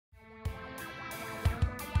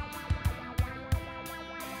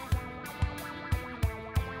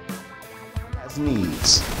God's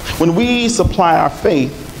needs. When we supply our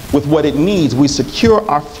faith with what it needs, we secure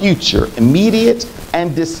our future, immediate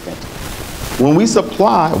and distant. When we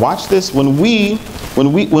supply, watch this, when we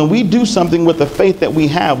do something with the faith that we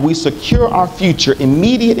have, we secure our future,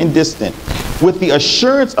 immediate and distant, with the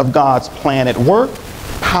assurance of God's plan at work,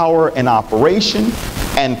 power in operation,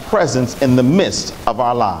 and presence in the midst of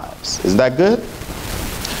our lives. Is that good?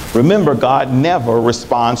 Remember, God never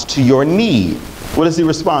responds to your need. What does he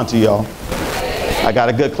respond to, y'all? I got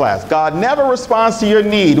a good class. God never responds to your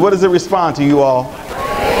need. What does it respond to, you all?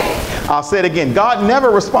 I'll say it again. God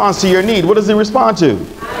never responds to your need. What does he respond to?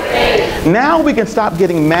 Now we can stop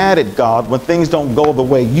getting mad at God when things don't go the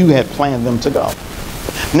way you had planned them to go.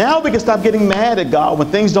 Now we can stop getting mad at God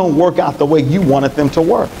when things don't work out the way you wanted them to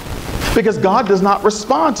work. Because God does not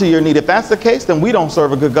respond to your need. If that's the case, then we don't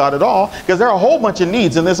serve a good God at all, because there are a whole bunch of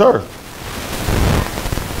needs in this earth.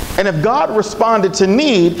 And if God responded to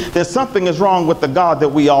need, then something is wrong with the God that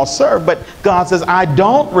we all serve. But God says, I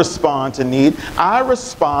don't respond to need. I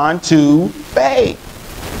respond to faith.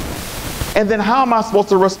 And then how am I supposed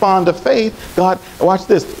to respond to faith? God, watch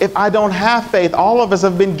this. If I don't have faith, all of us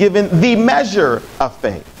have been given the measure of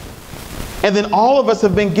faith. And then all of us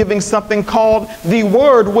have been given something called the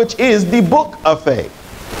Word, which is the book of faith.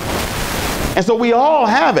 And so we all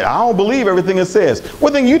have it. I don't believe everything it says.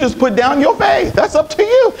 Well, then you just put down your faith. That's up to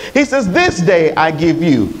you. He says, this day I give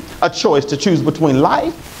you a choice to choose between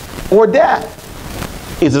life or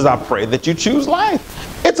death. He says, I pray that you choose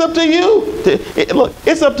life. It's up to you. Look,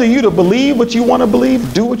 it's up to you to believe what you want to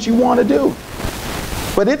believe, do what you want to do.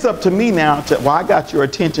 But it's up to me now I got your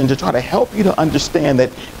attention to try to help you to understand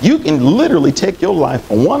that you can literally take your life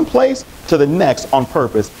from one place to the next on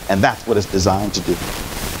purpose, and that's what it's designed to do.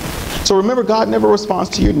 So remember, God never responds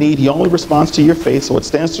to your need. He only responds to your faith. So it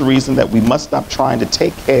stands to reason that we must stop trying to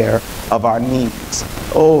take care of our needs.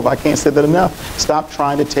 Oh, if I can't say that enough. Stop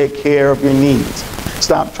trying to take care of your needs.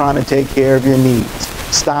 Stop trying to take care of your needs.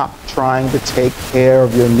 Stop trying to take care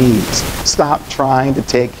of your needs. Stop trying to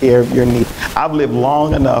take care of your needs. I've lived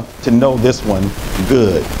long enough to know this one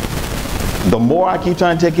good. The more I keep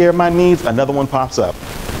trying to take care of my needs, another one pops up.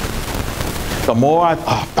 The more I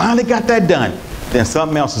finally got that done, then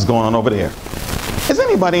something else is going on over there. Is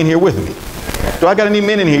anybody in here with me? Do I got any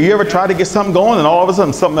men in here? You ever try to get something going and all of a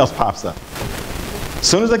sudden something else pops up? As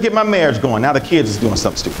soon as I get my marriage going, now the kids is doing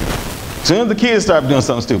something stupid. As soon as the kids start doing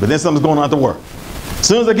something stupid, then something's going on at the work. As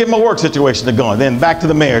soon as I get my work situation going, then back to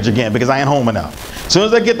the marriage again because I ain't home enough. As soon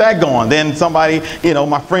as I get that going, then somebody,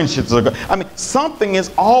 my friendships are going. I mean, something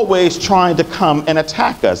is always trying to come and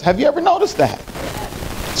attack us. Have you ever noticed that?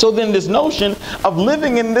 So then this notion of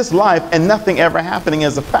living in this life and nothing ever happening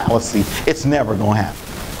is a fallacy. It's never going to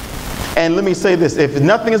happen. And let me say this, if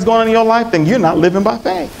nothing is going on in your life, then you're not living by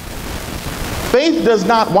faith. Faith does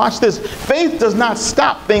not, watch this, faith does not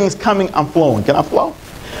stop things coming. I'm flowing. Can I flow?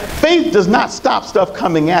 Faith does not stop stuff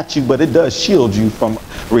coming at you, but it does shield you from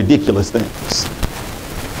ridiculous things.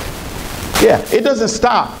 Yeah, it doesn't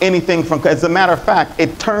stop anything from, as a matter of fact,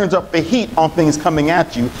 it turns up the heat on things coming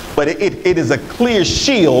at you, but it is a clear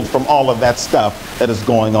shield from all of that stuff that is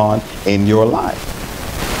going on in your life.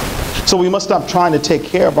 So we must stop trying to take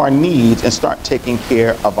care of our needs and start taking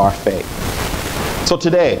care of our faith. So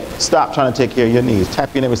today, stop trying to take care of your needs.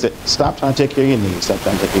 Tap your neighbor and say, stop trying to take care of your needs. Stop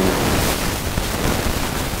trying to take care of your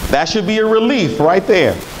needs. That should be a relief right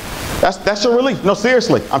there. That's a relief. No,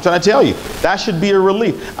 seriously, I'm trying to tell you. That should be a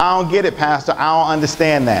relief. I don't get it, Pastor. I don't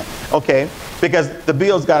understand that. Okay, because the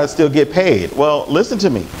bills got to still get paid. Well, listen to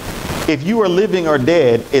me. If you are living or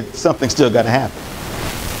dead, something still got to happen.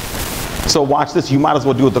 So watch this. You might as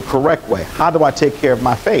well do it the correct way. How do I take care of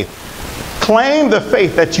my faith? Claim the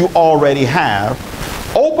faith that you already have.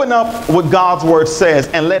 Open up what God's word says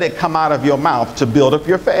and let it come out of your mouth to build up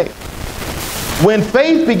your faith. When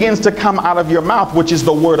faith begins to come out of your mouth, which is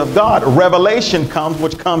the word of God, revelation comes,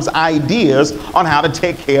 which comes ideas on how to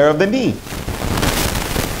take care of the need.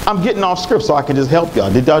 I'm getting off script so I can just help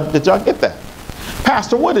y'all. Did y'all get that?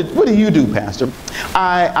 Pastor, what do you do, Pastor?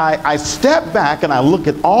 I step back and I look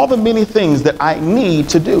at all the many things that I need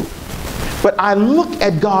to do. But I look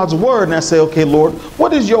at God's word and I say, okay, Lord, what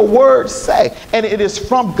does your word say? And it is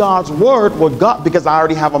from God's word, because I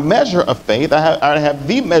already have a measure of faith, I already have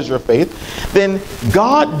the measure of faith, then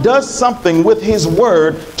God does something with his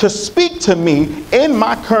word to speak to me in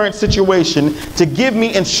my current situation to give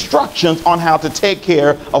me instructions on how to take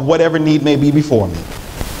care of whatever need may be before me.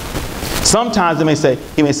 Sometimes he may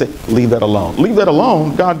say, leave that alone. Leave that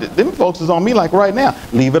alone? God, them folks is on me like right now.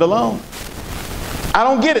 Leave it alone. I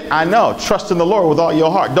don't get it. I know. Trust in the Lord with all your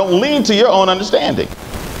heart. Don't lean to your own understanding.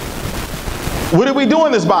 What are we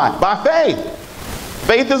doing this by? By faith.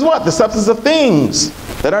 Faith is what? The substance of things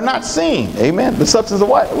that are not seen. Amen. The substance of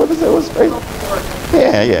what? What is it? What's faith?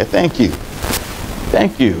 Yeah. Thank you.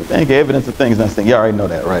 Thank you. Thank you. Evidence of things not seen. You already know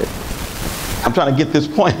that, right? I'm trying to get this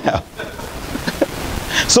point out.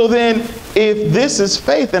 So then, if this is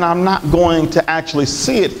faith and I'm not going to actually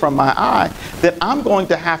see it from my eye, then I'm going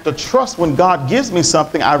to have to trust when God gives me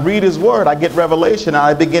something. I read his word, I get revelation, and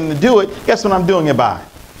I begin to do it. Guess what I'm doing it by?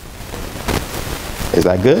 Is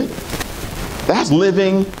that good? That's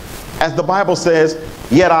living, as the Bible says,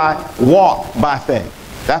 yet I walk by faith.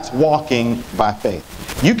 That's walking by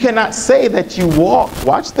faith. You cannot say that you walk,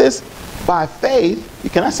 watch this, by faith.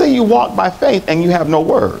 You cannot say you walk by faith and you have no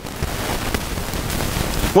word.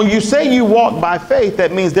 When you say you walk by faith,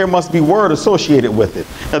 that means there must be word associated with it.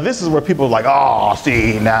 Now, this is where people are like, oh,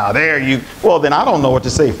 see, now there you, well, then I don't know what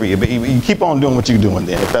to say for you, but you keep on doing what you're doing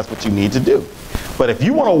then, if that's what you need to do. But if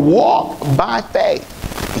you want to walk by faith,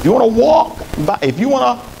 if you want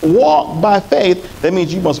to walk by faith, that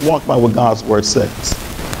means you must walk by what God's word says.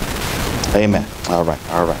 Amen. All right.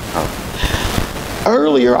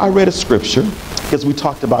 Earlier, I read a scripture because we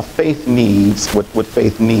talked about faith needs, what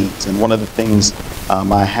faith needs. And one of the things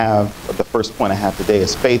I have, the first point I have today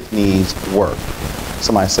is faith needs work.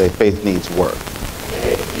 Somebody say faith needs work.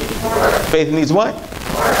 Faith needs what?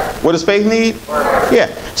 Work. What does faith need? Work.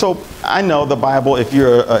 Yeah. So I know the Bible, if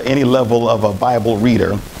you're any level of a Bible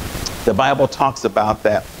reader, the Bible talks about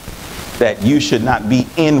that you should not be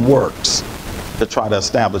in works to try to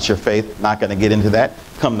establish your faith. Not going to get into that.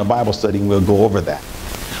 Come to Bible study and we'll go over that.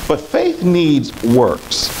 But faith needs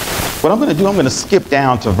works. What I'm going to do, I'm going to skip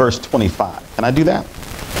down to verse 25. Can I do that?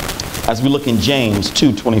 As we look in James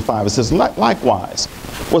 2:25, it says, likewise,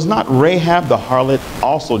 was not Rahab the harlot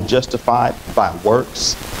also justified by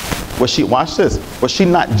works? Was she, watch this, was she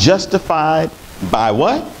not justified by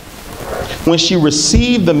what? When she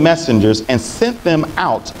received the messengers and sent them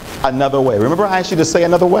out another way. Remember I asked you to say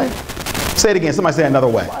another way? Say it again. Somebody say another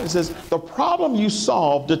way. It says, the problem you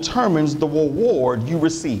solve determines the reward you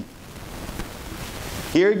receive.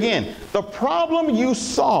 Here again, the problem you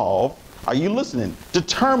solve, are you listening,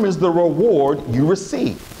 determines the reward you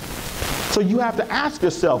receive. So you have to ask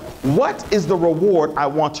yourself, what is the reward I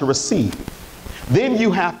want to receive? Then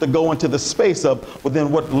you have to go into the space of, well,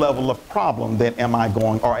 then what level of problem then am I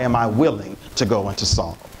going, or am I willing to go and to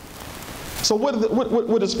solve? So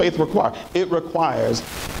what does faith require? It requires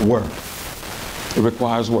work. It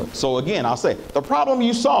requires work. So again, I'll say, the problem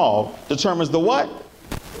you solve determines the what?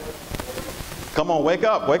 Come on, wake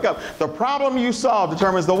up, wake up. The problem you solve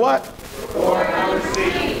determines the what?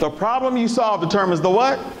 The problem you solve determines the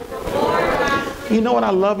what? You know what I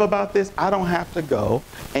love about this? I don't have to go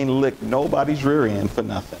and lick nobody's rear end for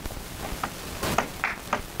nothing.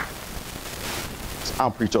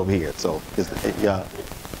 I'll preach over here, so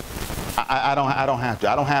I don't have to.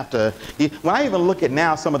 I don't have to. When I even look at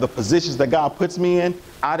now some of the positions that God puts me in,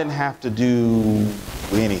 I didn't have to do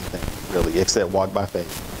anything really except walk by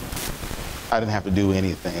faith. I didn't have to do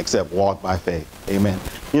anything except walk by faith. Amen.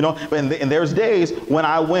 You know, and there's days when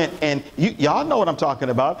I went and y'all know what I'm talking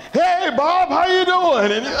about. Hey, Bob, how you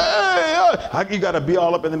doing? And hey, you got to be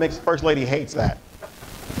all up in the mix. First lady hates that.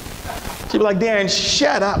 She'd be like, Darren,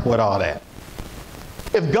 shut up with all that.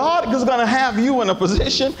 If God is going to have you in a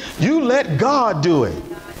position, you let God do it.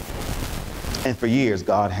 And for years,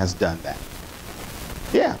 God has done that.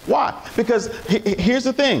 Yeah. Why? Because here's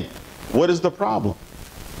the thing. What is the problem?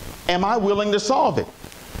 Am I willing to solve it?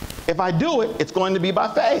 If I do it, it's going to be by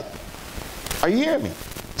faith. Are you hearing me?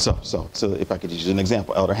 So if I could use an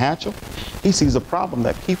example, Elder Hatchell, he sees a problem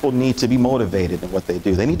that people need to be motivated in what they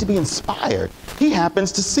do. They need to be inspired. He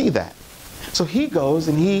happens to see that. So he goes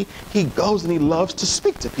and he loves to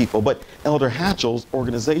speak to people. But Elder Hatchell's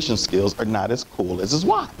organization skills are not as cool as his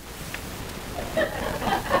wife.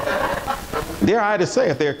 Dare I to say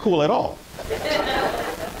if they're cool at all.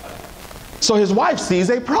 So his wife sees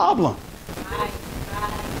a problem.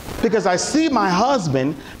 Because I see my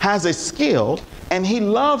husband has a skill and he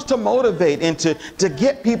loves to motivate and to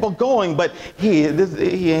get people going, but he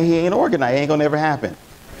ain't organized. It ain't gonna never happen.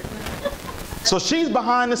 So she's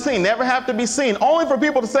behind the scene, never have to be seen, only for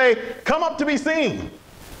people to say, come up to be seen.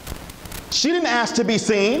 She didn't ask to be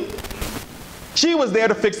seen. She was there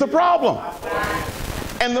to fix the problem.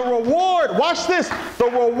 And the reward, watch this, the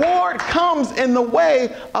reward comes in the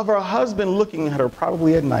way of her husband looking at her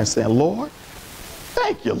probably at night saying, Lord,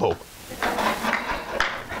 thank you, Lord.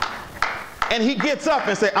 And he gets up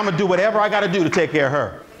and says, I'm going to do whatever I got to do to take care of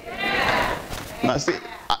her. Now, see,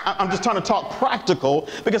 I'm just trying to talk practical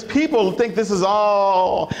because people think this is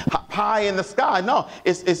all pie in the sky. No,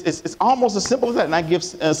 it's almost as simple as that. And I give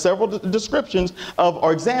several descriptions of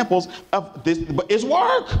or examples of this, but it's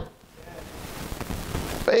work.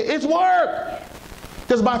 It's work.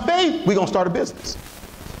 Because by faith, we're going to start a business.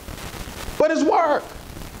 But it's work.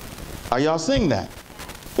 Are y'all seeing that?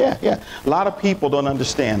 Yeah, yeah. A lot of people don't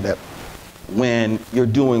understand that when you're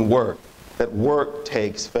doing work, that work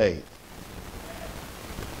takes faith.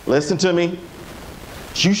 Listen to me.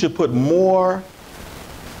 You should put more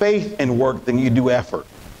faith in work than you do effort.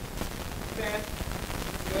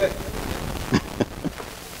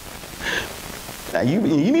 Now you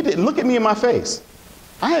need to look at me in my face.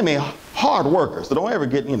 I am a hard worker, so don't ever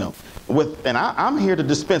get, and I'm here to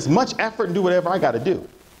dispense much effort and do whatever I got to do.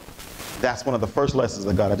 That's one of the first lessons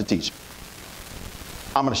that God had to teach me.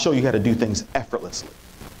 I'm going to show you how to do things effortlessly.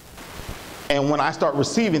 And when I start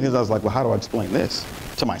receiving things, I was like, well, how do I explain this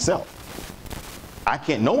to myself?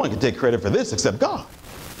 No one can take credit for this except God.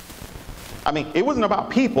 I mean, it wasn't about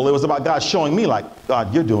people. It was about God showing me like,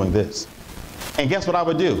 God, you're doing this. And guess what I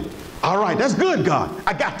would do? All right, that's good, God.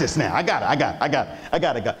 I got this now. I got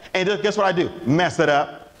it. And guess what I do? Mess it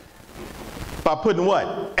up. By putting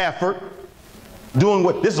what? Effort. Doing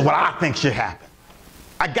what? This is what I think should happen.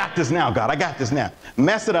 I got this now, God. I got this now.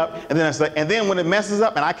 Mess it up. And then I say, and then when it messes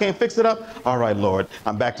up and I can't fix it up, all right, Lord,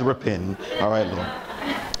 I'm back to repenting. All right, Lord.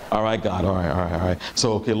 All right, God. All right.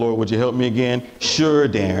 So, okay, Lord, would you help me again? Sure,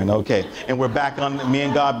 Darren. Okay. And we're back on, me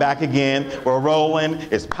and God back again. We're rolling.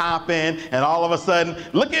 It's popping. And all of a sudden,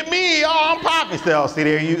 look at me. Oh, I'm popping. So, see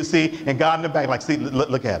there, you see, and God in the back, like, see,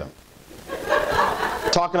 look at him.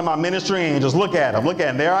 Talking to my ministry angels, look at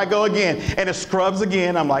him. There I go again. And it scrubs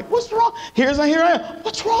again. I'm like, what's wrong? Here I am.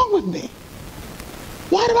 What's wrong with me?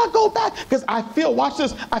 Why did I go back? Because I feel, watch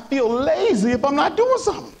this, I feel lazy if I'm not doing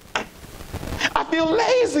something. I feel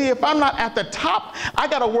lazy if I'm not at the top. I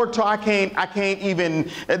got to work till I can't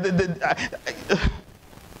even, I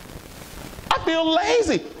feel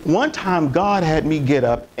lazy. One time God had me get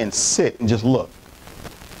up and sit and just look.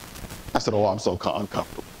 I said, oh, I'm so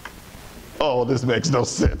uncomfortable. Oh, this makes no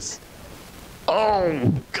sense.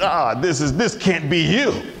 Oh, God, this can't be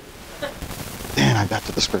you. Then I got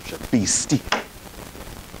to the scripture, be still.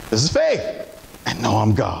 This is faith. And know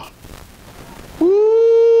I'm God.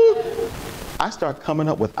 Woo! I start coming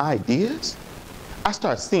up with ideas. I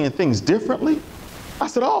start seeing things differently. I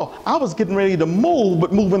said, oh, I was getting ready to move,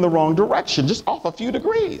 but move in the wrong direction, just off a few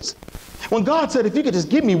degrees. When God said, if you could just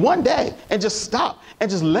give me one day and just stop and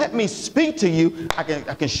just let me speak to you, I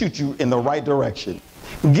can shoot you in the right direction.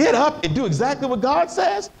 Get up and do exactly what God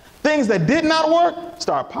says. Things that did not work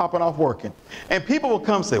start popping off working. And people will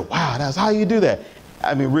come say, wow, that's how you do that.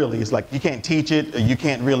 I mean, really, it's like you can't teach it. You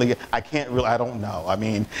can't really, I don't know. I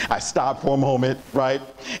mean, I stopped for a moment, right?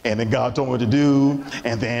 And then God told me what to do.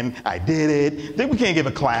 And then I did it. Then we can't give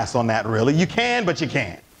a class on that, really. You can, but you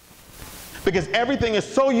can't. Because everything is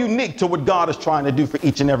so unique to what God is trying to do for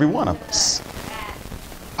each and every one of us.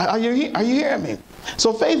 Are you hearing me?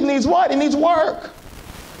 So faith needs what? It needs work.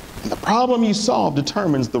 And the problem you solve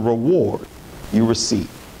determines the reward you receive.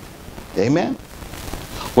 Amen?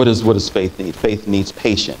 What does faith need? Faith needs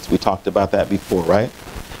patience. We talked about that before, right?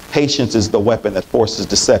 Patience is the weapon that forces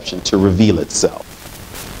deception to reveal itself.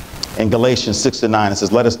 In Galatians 6-9, it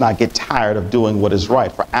says, let us not get tired of doing what is right,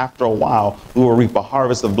 for after a while we will reap a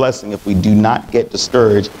harvest of blessing if we do not get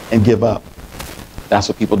discouraged and give up. That's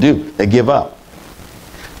what people do. They give up.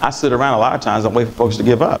 I sit around a lot of times and wait for folks to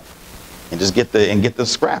give up and just get the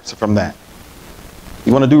scraps from that.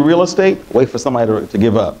 You want to do real estate? Wait for somebody to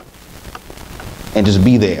give up and just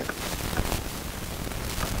be there.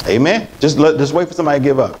 Amen. Just wait for somebody to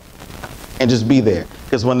give up and just be there.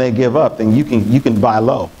 Because when they give up, then you can buy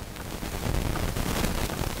low.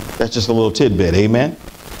 That's just a little tidbit. Amen.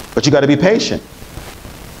 But you got to be patient.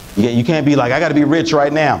 You can't be like, I got to be rich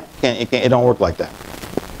right now. It don't work like that.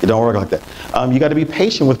 It don't work like that. You got to be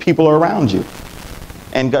patient with people around you.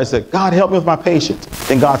 And God said, God, help me with my patience.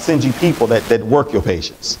 Then God sends you people that work your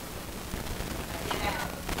patience.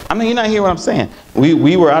 I mean, you're not hearing what I'm saying.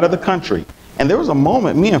 We were out of the country. And there was a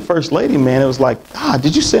moment, me and First Lady, man, it was like, God,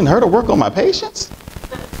 did you send her to work on my patience?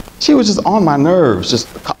 She was just on my nerves,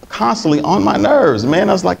 just constantly on my nerves, man.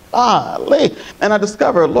 I was like, and I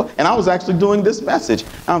discovered, look, and I was actually doing this message.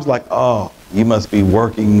 I was like, oh, you must be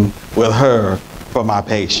working with her for my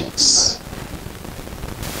patience.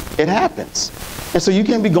 It happens. And so you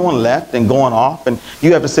can't be going left and going off, and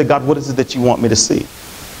you have to say, God, what is it that you want me to see?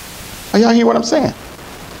 Are y'all hear what I'm saying?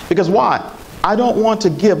 Because why? I don't want to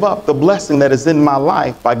give up the blessing that is in my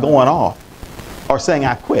life by going off or saying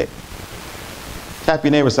I quit. Tap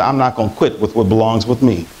your neighbor and say, I'm not going to quit with what belongs with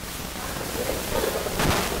me.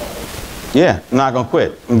 Yeah, I'm not going to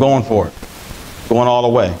quit. I'm going for it. Going all the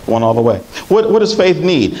way. Going all the way. What does faith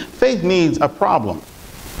need? Faith needs a problem,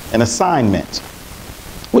 an assignment.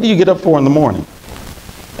 What do you get up for in the morning?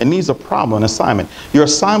 It needs a problem, an assignment. Your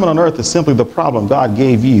assignment on earth is simply the problem God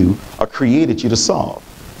gave you or created you to solve.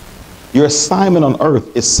 Your assignment on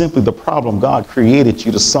earth is simply the problem God created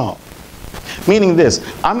you to solve. Meaning this,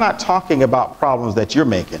 I'm not talking about problems that you're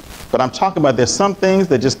making, but I'm talking about there's some things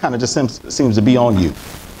that just kind of seems to be on you.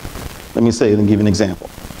 Let me say, let me give you an example.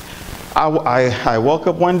 I woke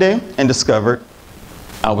up one day and discovered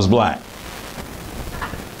I was black.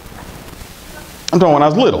 I'm talking when I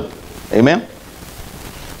was little. Amen?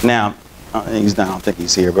 Now, I don't think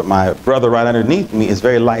he's here, but my brother right underneath me is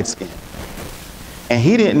very light-skinned. And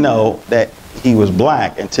he didn't know that he was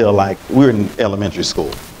black until like we were in elementary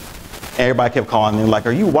school. Everybody kept calling him like,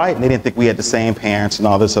 are you white? And they didn't think we had the same parents and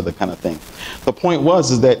all this other kind of thing. The point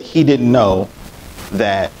was is that he didn't know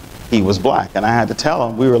that he was black. And I had to tell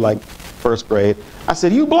him, we were like first grade. I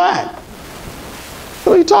said, you black?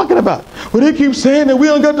 What are you talking about? Well, they keep saying that we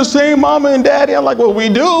don't got the same mama and daddy. I'm like, well, we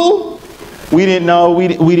do. We didn't know. We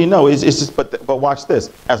didn't know. It's just, but watch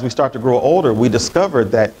this. As we start to grow older, we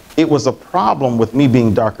discovered that it was a problem with me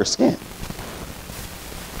being darker skinned.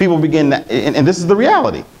 People begin to, and this is the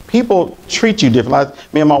reality. People treat you different.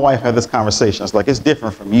 Me and my wife had this conversation. It's like, it's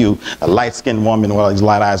different from you, a light-skinned woman with all these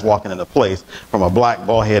light eyes walking into place, from a black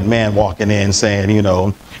bald-headed man walking in saying, you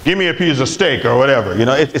know, give me a piece of steak or whatever. You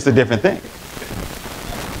know, it's a different thing.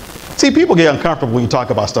 See, people get uncomfortable when you talk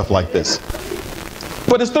about stuff like this.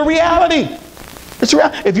 But it's the reality. It's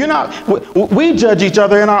real. If you're not, we judge each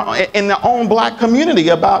other in the own black community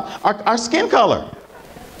about our skin color.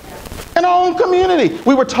 In our own community.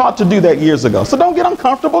 We were taught to do that years ago. So don't get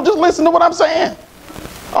uncomfortable. Just listen to what I'm saying.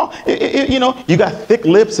 Oh, you know, you got thick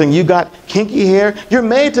lips and you got kinky hair. You're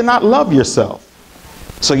made to not love yourself.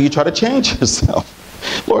 So you try to change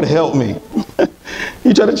yourself. Lord, help me.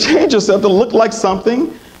 You try to change yourself to look like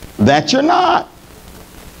something that you're not.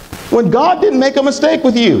 When God didn't make a mistake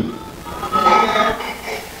with you.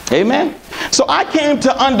 Amen. So I came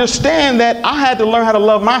to understand that I had to learn how to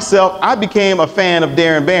love myself. I became a fan of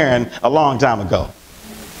Darren Barron a long time ago.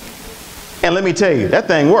 And let me tell you, that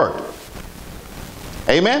thing worked.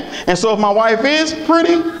 Amen. And so if my wife is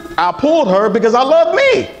pretty, I pulled her because I love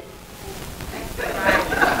me.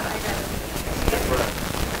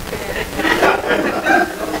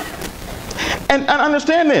 And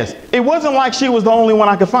understand this, it wasn't like she was the only one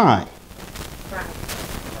I could find.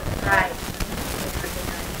 Right.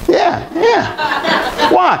 Yeah.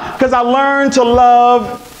 Why? Because I learned to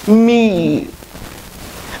love me.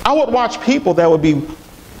 I would watch people that would be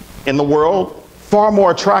in the world far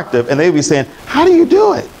more attractive, and they'd be saying, how do you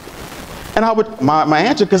do it? And I would, my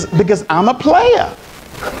answer, because I'm a player.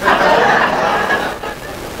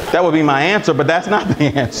 That would be my answer, but that's not the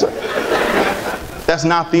answer. That's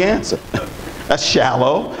not the answer. That's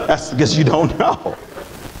shallow. That's because you don't know.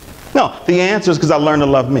 No, the answer is because I learned to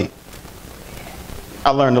love me. I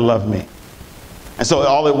learned to love me. And so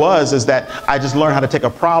all it was is that I just learned how to take a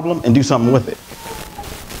problem and do something with it.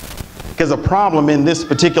 Because a problem in this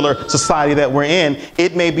particular society that we're in,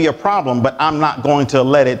 it may be a problem, but I'm not going to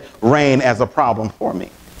let it reign as a problem for me.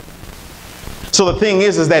 So the thing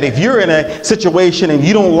is that if you're in a situation and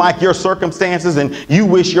you don't like your circumstances and you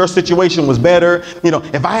wish your situation was better, you know,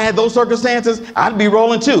 if I had those circumstances, I'd be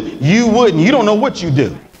rolling too. You wouldn't. You don't know what you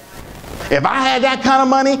do. If I had that kind of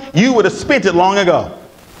money, you would have spent it long ago.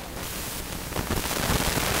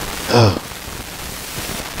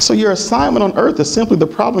 So your assignment on earth is simply the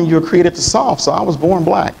problem you were created to solve. So I was born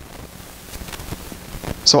black.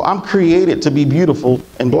 So I'm created to be beautiful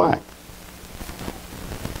and black.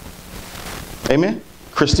 Amen.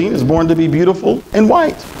 Christine is born to be beautiful and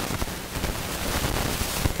white.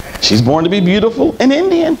 She's born to be beautiful and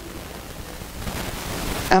Indian.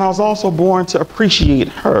 And I was also born to appreciate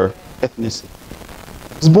her ethnicity.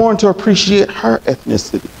 I was born to appreciate her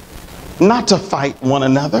ethnicity, not to fight one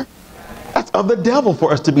another. That's of the devil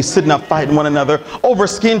for us to be sitting up fighting one another over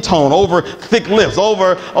skin tone, over thick lips,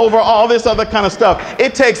 over all this other kind of stuff.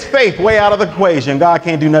 It takes faith way out of the equation. God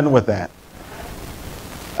can't do nothing with that.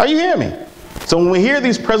 Are you hearing me? So when we hear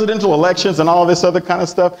these presidential elections and all this other kind of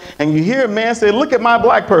stuff, and you hear a man say, look at my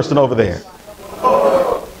black person over there.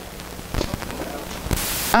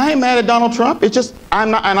 I ain't mad at Donald Trump. It's just,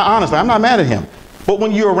 honestly, I'm not mad at him. But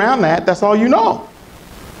when you're around that, that's all you know.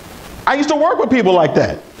 I used to work with people like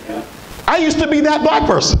that. I used to be that black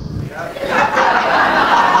person.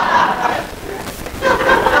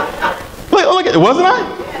 Look at it, wasn't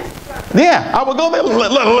I? Yeah, I would go there.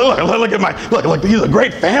 Look at my, look, he's a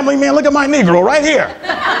great family man. Look at my Negro right here.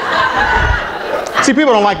 See,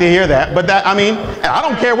 people don't like to hear that, but that, I mean, I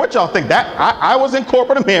don't care what y'all think. That I was in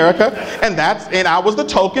corporate America, and I was the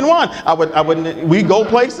token one. We go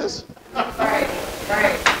places.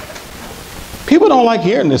 People don't like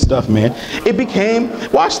hearing this stuff, man. It became,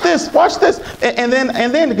 watch this, and then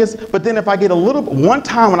but then if I get one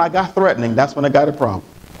time when I got threatening, that's when I got a problem.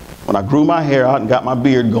 When I grew my hair out and got my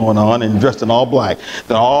beard going on and dressed in all black,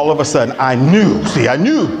 then all of a sudden I knew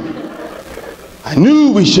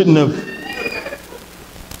we shouldn't have.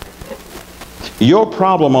 Your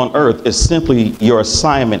problem on earth is simply your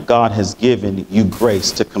assignment God has given you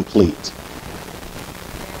grace to complete.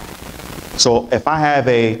 So if I have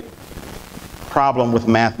a problem with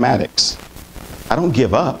mathematics, I don't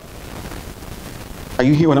give up. Are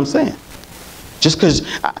you hear what I'm saying? Just because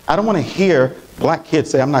I don't want to hear black kids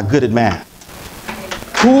say I'm not good at math.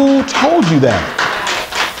 Who told you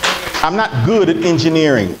that? I'm not good at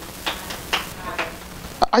engineering.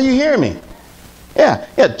 Are you hearing me? Yeah.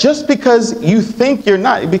 Just because you think you're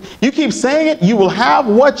not, you keep saying it, you will have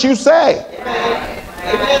what you say.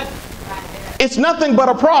 Amen. It's nothing but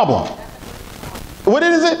a problem. What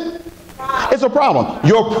is it? It's a problem.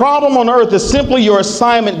 Your problem on earth is simply your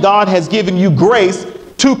assignment God has given you grace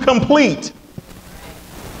to complete.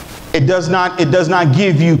 It does not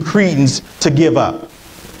give you credence to give up.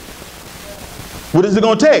 What is it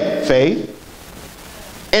going to take? Faith.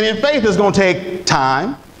 And in faith, it's going to take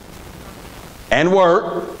time and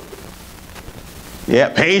work. Yeah,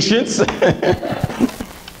 patience. I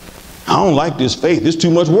don't like this faith. It's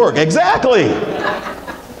too much work. Exactly.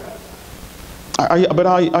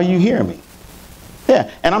 Are you hearing me? Yeah,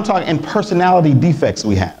 and I'm talking in personality defects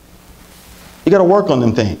we have. You got to work on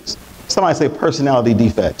them things. Somebody say personality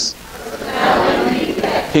defects. Personality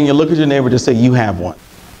defects. Can you look at your neighbor and just say you have one?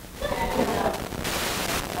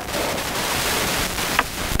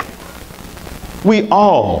 We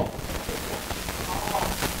all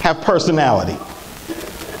have personality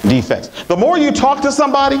defects. The more you talk to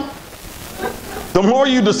somebody, the more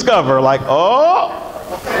you discover, like, oh,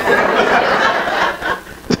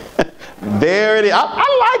 there it is.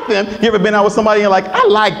 I like them. You ever been out with somebody and you're like, I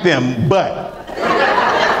like them, but.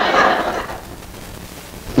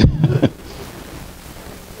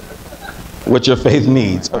 What your faith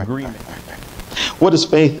needs. Agreement. What does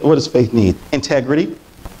faith need? Integrity.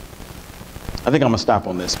 I think I'm going to stop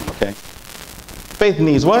on this one, okay? Faith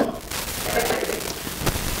needs what?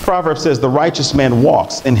 Proverbs says the righteous man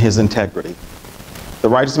walks in his integrity. The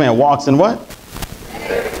righteous man walks in what?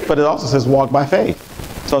 But it also says walk by faith.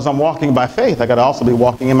 So as I'm walking by faith, I got to also be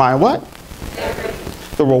walking in my what?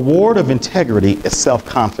 The reward of integrity is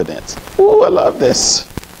self-confidence. Ooh, I love this.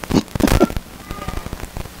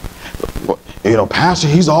 You know, Pastor,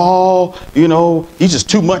 he's all, you know, he's just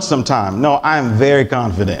too much sometimes. No, I'm very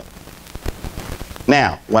confident.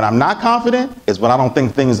 Now, when I'm not confident is when I don't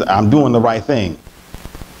think I'm doing the right thing.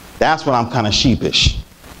 That's when I'm kind of sheepish.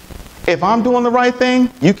 If I'm doing the right thing,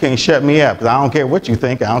 you can't shut me up because I don't care what you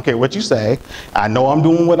think. I don't care what you say. I know I'm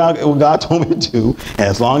doing what God told me to do. And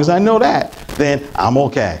as long as I know that, then I'm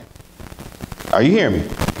okay. Are you hearing me?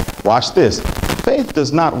 Watch this. Faith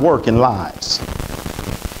does not work in lies,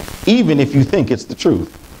 even if you think it's the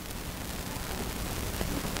truth.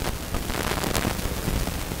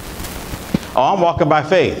 Oh, I'm walking by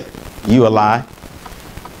faith. You a lie.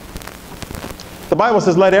 The Bible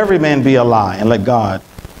says, let every man be a lie and let God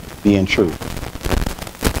be in truth.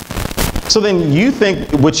 So then you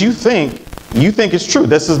think what you think is true.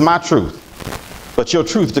 This is my truth. But your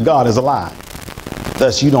truth to God is a lie.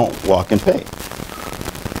 Thus you don't walk in faith.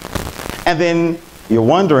 And then you're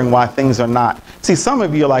wondering why things are not. See, some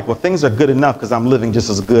of you are like, well, things are good enough because I'm living just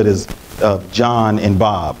as good as John and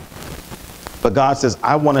Bob. But God says,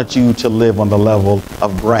 I wanted you to live on the level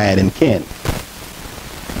of Brad and Ken.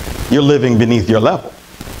 You're living beneath your level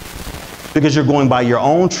because you're going by your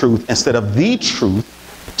own truth instead of the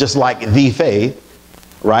truth, just like the faith,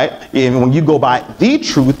 right? And when you go by the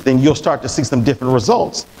truth, then you'll start to see some different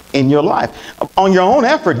results in your life. On your own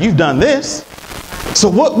effort, you've done this. So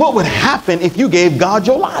what would happen if you gave God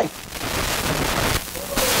your life?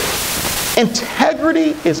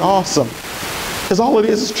 Integrity is awesome because all it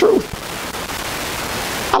is truth.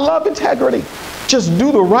 I love integrity. Just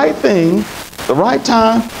do the right thing, the right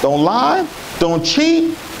time. Don't lie, don't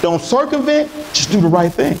cheat, don't circumvent. Just do the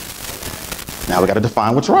right thing. Now we got to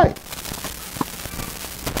define what's right.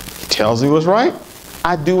 He tells me what's right.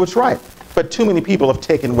 I do what's right. But too many people have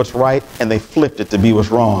taken what's right and they flipped it to be what's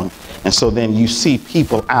wrong. And so then you see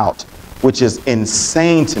people out, which is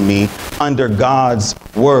insane to me, under God's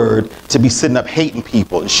word, to be sitting up hating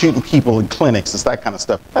people and shooting people in clinics and that kind of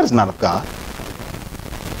stuff. That is not of God.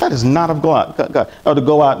 That is not of God. Or to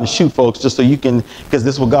go out and shoot folks just so you can, because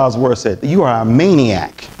this is what God's word said. You are a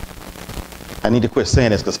maniac. I need to quit saying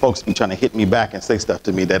this because folks be trying to hit me back and say stuff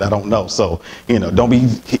to me that I don't know. So, don't be,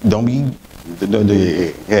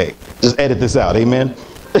 hey, just edit this out. Amen.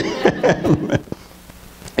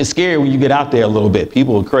 It's scary when you get out there a little bit.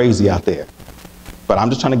 People are crazy out there. But I'm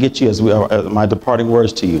just trying to get you as my departing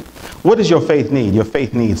words to you. What does your faith need? Your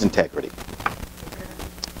faith needs integrity.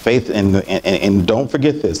 Faith, and don't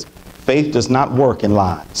forget this, faith does not work in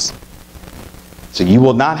lies. So you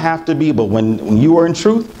will not have to be, but when you are in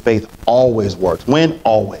truth, faith always works. When?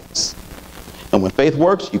 Always. And when faith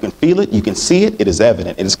works, you can feel it, you can see it, it is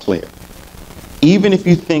evident, it is clear. Even if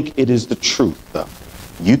you think it is the truth, though.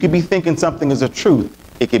 You could be thinking something is a truth,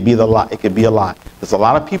 it could be the lie, it could be a lie. There's a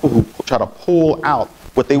lot of people who try to pull out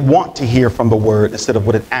what they want to hear from the word instead of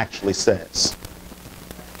what it actually says.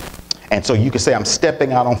 And so you can say, I'm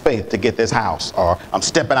stepping out on faith to get this house, or I'm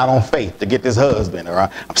stepping out on faith to get this husband, or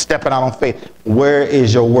I'm stepping out on faith. Where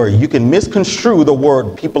is your word? You can misconstrue the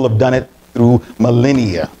word. People have done it through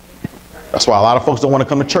millennia. That's why a lot of folks don't want to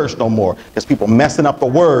come to church no more, because people messing up the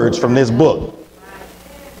words from this book.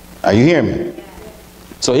 Are you hearing me?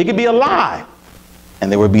 So it could be a lie,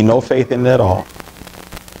 and there would be no faith in it at all.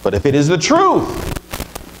 But if it is the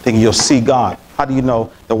truth, then you'll see God. How do you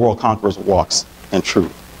know the world conquerors walks in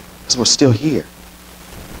truth? Because we're still here.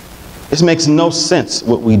 This makes no sense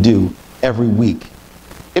what we do every week.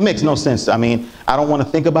 It makes no sense. I mean, I don't want to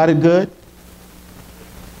think about it good.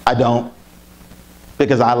 I don't.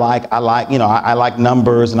 Because I like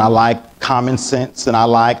numbers, and I like common sense, and I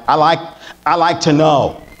like to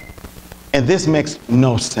know. And this makes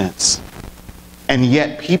no sense. And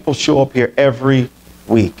yet people show up here every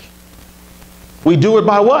week. We do it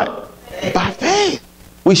by what? By faith.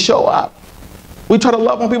 We show up. We try to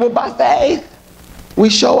love on people by faith. We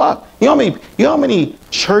show up. You know how many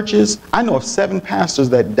churches? I know of 7 pastors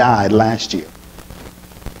that died last year.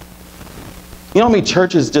 You know how many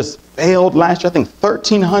churches just failed last year? I think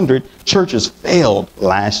 1,300 churches failed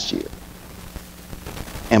last year.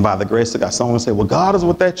 And by the grace of God, someone say, well, God is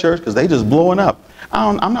with that church because they just blowing up.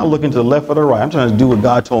 I'm not looking to the left or the right. I'm trying to do what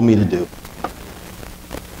God told me to do.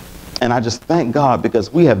 And I just thank God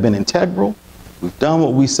because we have been integral. We've done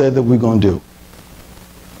what we said that we're going to do.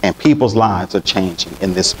 And people's lives are changing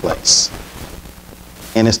in this place.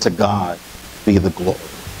 And it's to God be the glory.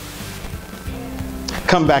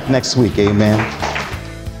 Come back next week. Amen.